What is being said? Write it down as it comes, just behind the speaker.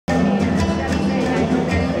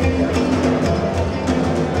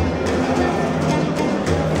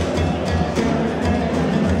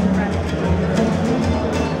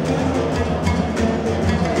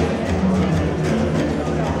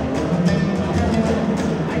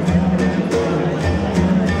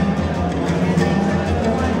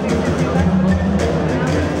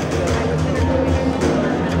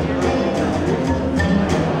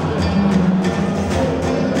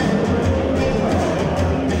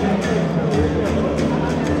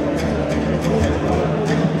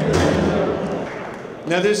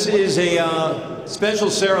Now this is a special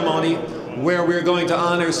ceremony where we're going to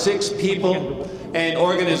honor 6 people and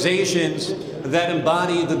organizations that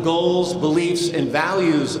embody the goals, beliefs, and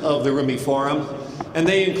values of the Rumi Forum. And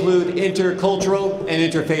they include intercultural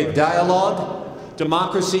and interfaith dialogue,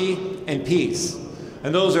 democracy, and peace.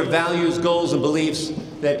 And those are values, goals, and beliefs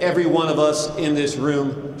that every one of us in this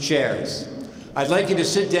room shares. I'd like you to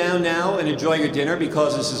sit down now and enjoy your dinner,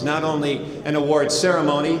 because this is not only an award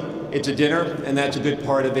ceremony, it's a dinner, and that's a good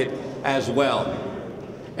part of it as well.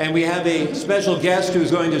 And we have a special guest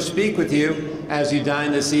who's going to speak with you as you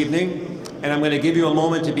dine this evening, and I'm going to give you a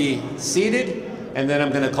moment to be seated, and then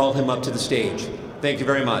I'm going to call him up to the stage. Thank you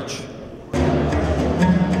very much.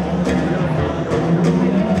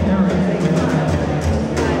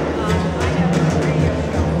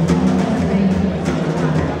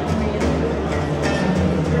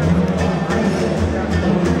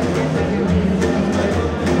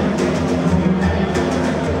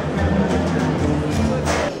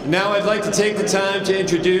 Now I'd like to take the time to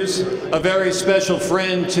introduce a very special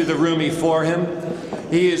friend to the Rumi Forum.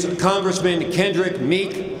 He is Congressman Kendrick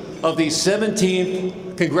Meek of the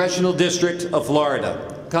 17th Congressional District of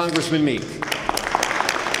Florida. Congressman Meek.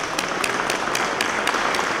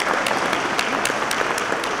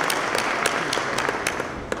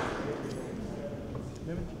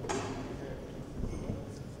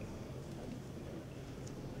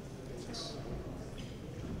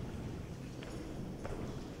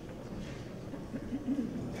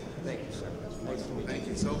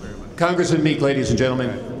 Congressman Meek, ladies and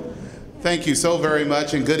gentlemen. Thank you so very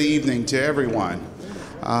much, and good evening to everyone.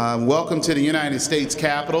 Welcome to the United States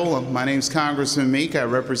Capitol. My name is Congressman Meek. I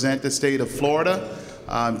represent the state of Florida,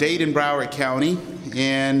 Dade and Broward County,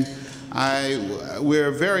 and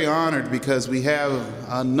we're very honored because we have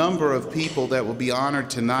a number of people that will be honored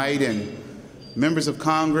tonight, and members of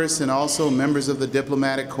Congress and also members of the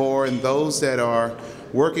diplomatic corps, and those that are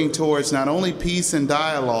working towards not only peace and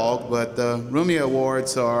dialogue, but the Rumi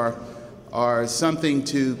Awards are something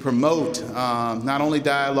to promote not only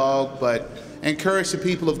dialogue, but encourage the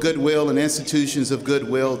people of goodwill and institutions of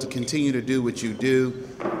goodwill to continue to do what you do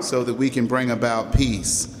so that we can bring about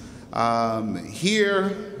peace.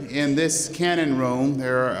 Here in this Cannon Room,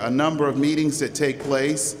 there are a number of meetings that take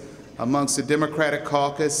place amongst the Democratic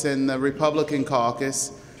Caucus and the Republican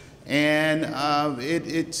Caucus, and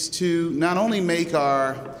it's to not only make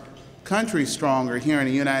our country stronger here in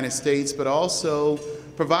the United States, but also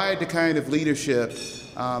provide the kind of leadership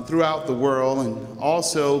throughout the world, and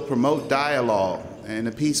also promote dialogue in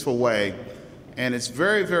a peaceful way. And it's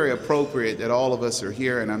very, very appropriate that all of us are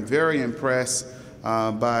here, and I'm very impressed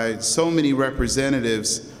by so many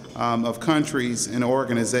representatives of countries and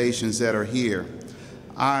organizations that are here.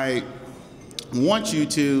 I want you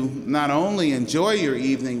to not only enjoy your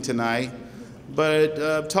evening tonight,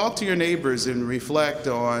 but talk to your neighbors and reflect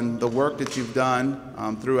on the work that you've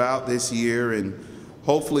done throughout this year, and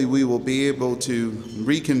hopefully we will be able to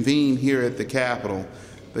reconvene here at the Capitol.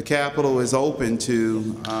 The Capitol is open to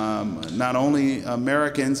not only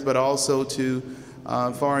Americans, but also to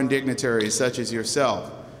foreign dignitaries such as yourself.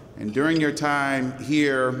 And during your time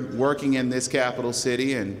here working in this capital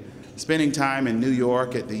city and spending time in New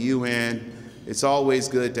York at the UN, it's always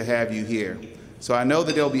good to have you here. So I know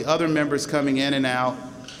that there'll be other members coming in and out,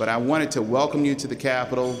 but I wanted to welcome you to the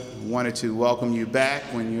Capitol. I wanted to welcome you back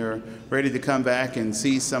when you're ready to come back and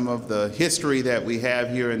see some of the history that we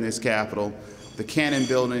have here in this Capitol. The Cannon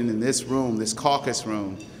Building in this room, this caucus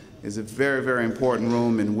room, is a very, very important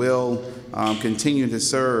room, and will continue to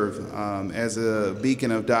serve as a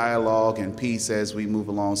beacon of dialogue and peace as we move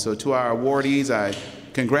along. So to our awardees, I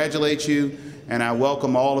congratulate you, and I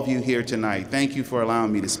welcome all of you here tonight. Thank you for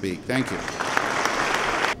allowing me to speak. Thank you.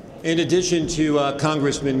 In addition to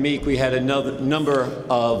Congressman Meek, we had a number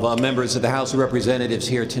of members of the House of Representatives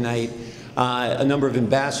here tonight, a number of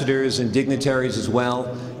ambassadors and dignitaries as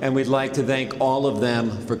well, and we'd like to thank all of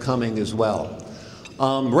them for coming as well.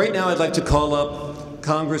 Right now I'd like to call up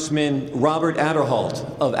Congressman Robert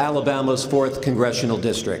Aderholt of Alabama's 4th Congressional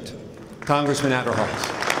District. Congressman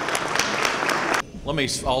Aderholt. Let me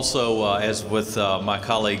also, as with my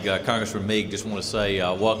colleague Congressman Meek, just want to say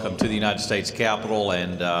welcome to the United States Capitol,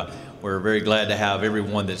 and we're very glad to have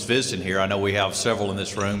everyone that's visiting here. I know we have several in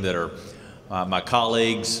this room that are my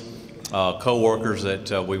colleagues, co-workers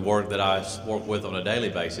that I work with on a daily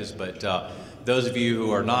basis, but those of you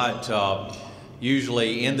who are not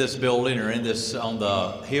usually in this building or on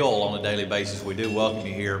the Hill on a daily basis, we do welcome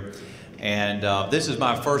you here. And this is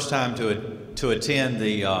my first time to attend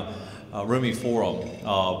the Rumi Forum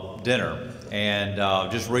dinner, and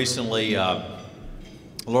just recently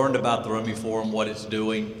learned about the Rumi Forum, what it's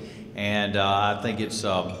doing, And I think it's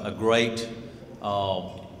a great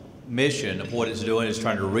mission of what it's doing is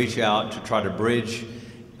trying to reach out to try to bridge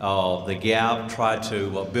the gap, try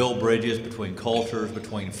to build bridges between cultures,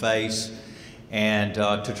 between faiths, and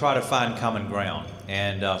to try to find common ground.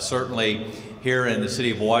 And certainly here in the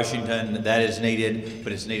city of Washington, that is needed,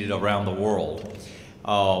 but it's needed around the world.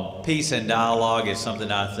 Peace and dialogue is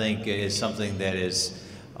something I think is something that is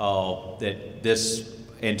that this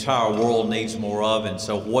entire world needs more of, and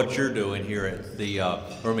so what you're doing here at the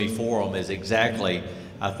RUMI Forum is exactly,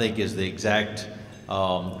 I think, is the exact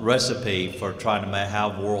recipe for trying to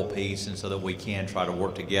have world peace, and so that we can try to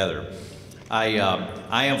work together. I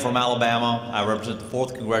am from Alabama. I represent the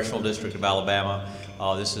 4th Congressional District of Alabama.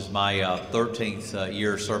 This is my 13th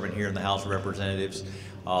year serving here in the House of Representatives.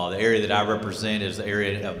 The area that I represent is the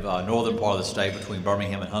area of northern part of the state between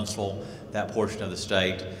Birmingham and Huntsville, that portion of the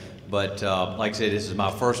state. But like I said, this is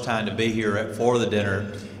my first time to be here for the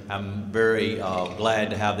dinner. I'm very glad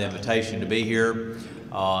to have the invitation to be here.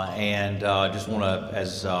 And just want to,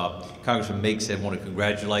 as Congressman Meek said, want to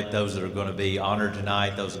congratulate those that are going to be honored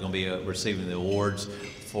tonight, those that are going to be receiving the awards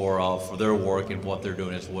for their work and what they're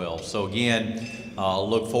doing as well. So again,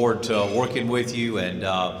 look forward to working with you, and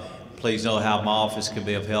please know how my office can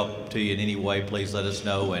be of help to you in any way. Please let us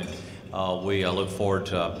know, and we look forward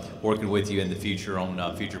to working with you in the future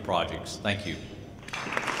on future projects. Thank you.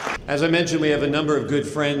 As I mentioned, we have a number of good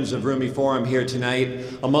friends of RUMI Forum here tonight.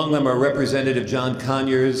 Among them are Representative John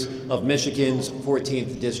Conyers of Michigan's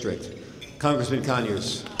 14th District. Congressman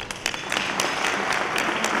Conyers.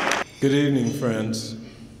 Good evening, friends.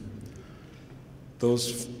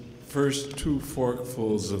 Those first 2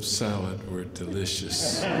 forkfuls of salad were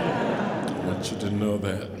delicious. I want you to know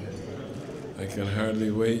that. I can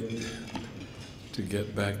hardly wait to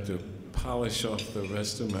get back to polish off the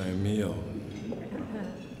rest of my meal.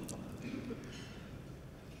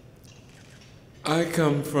 I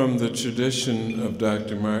come from the tradition of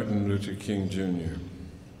Dr. Martin Luther King, Jr.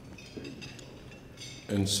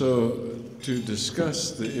 And so to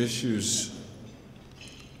discuss the issues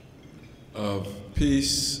of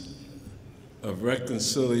peace, of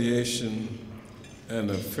reconciliation, and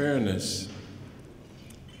of fairness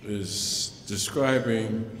is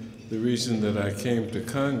describing the reason that I came to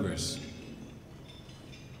Congress.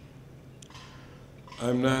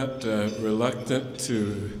 I'm not reluctant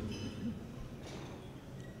to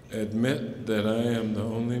admit that I am the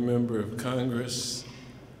only member of Congress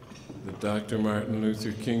that Dr. Martin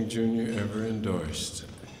Luther King Jr. ever endorsed.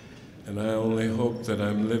 And I only hope that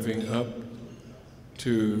I'm living up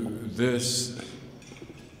to this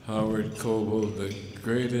Howard Coble, the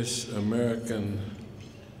greatest American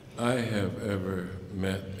I have ever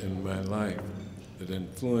met in my life, that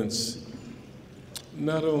influenced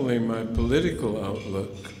not only my political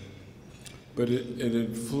outlook, but it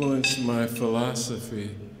influenced my philosophy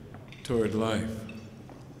toward life.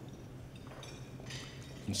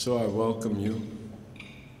 And so I welcome you.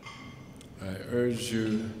 I urge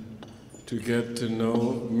you to get to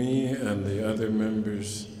know me and the other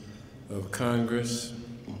members of Congress.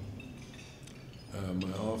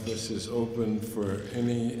 My office is open for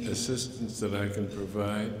any assistance that I can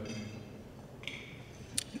provide.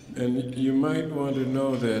 And you might want to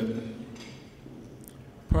know that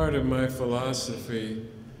part of my philosophy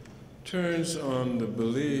turns on the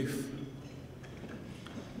belief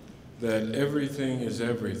that everything is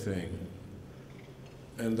everything,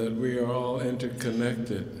 and that we are all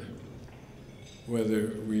interconnected,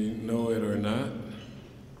 whether we know it or not,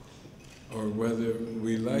 or whether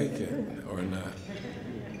we like it or not.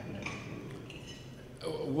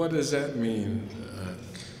 What does that mean?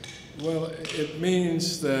 Well, it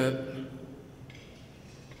means that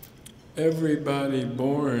everybody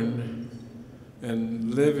born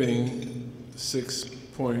and living,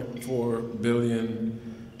 6.4 billion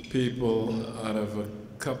people out of a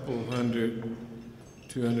couple hundred,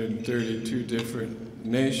 232 different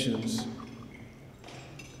nations,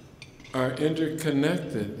 are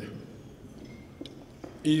interconnected,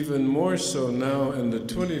 even more so now in the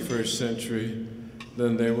 21st century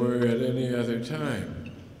than they were at any other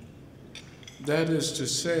time. That is to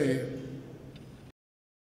say,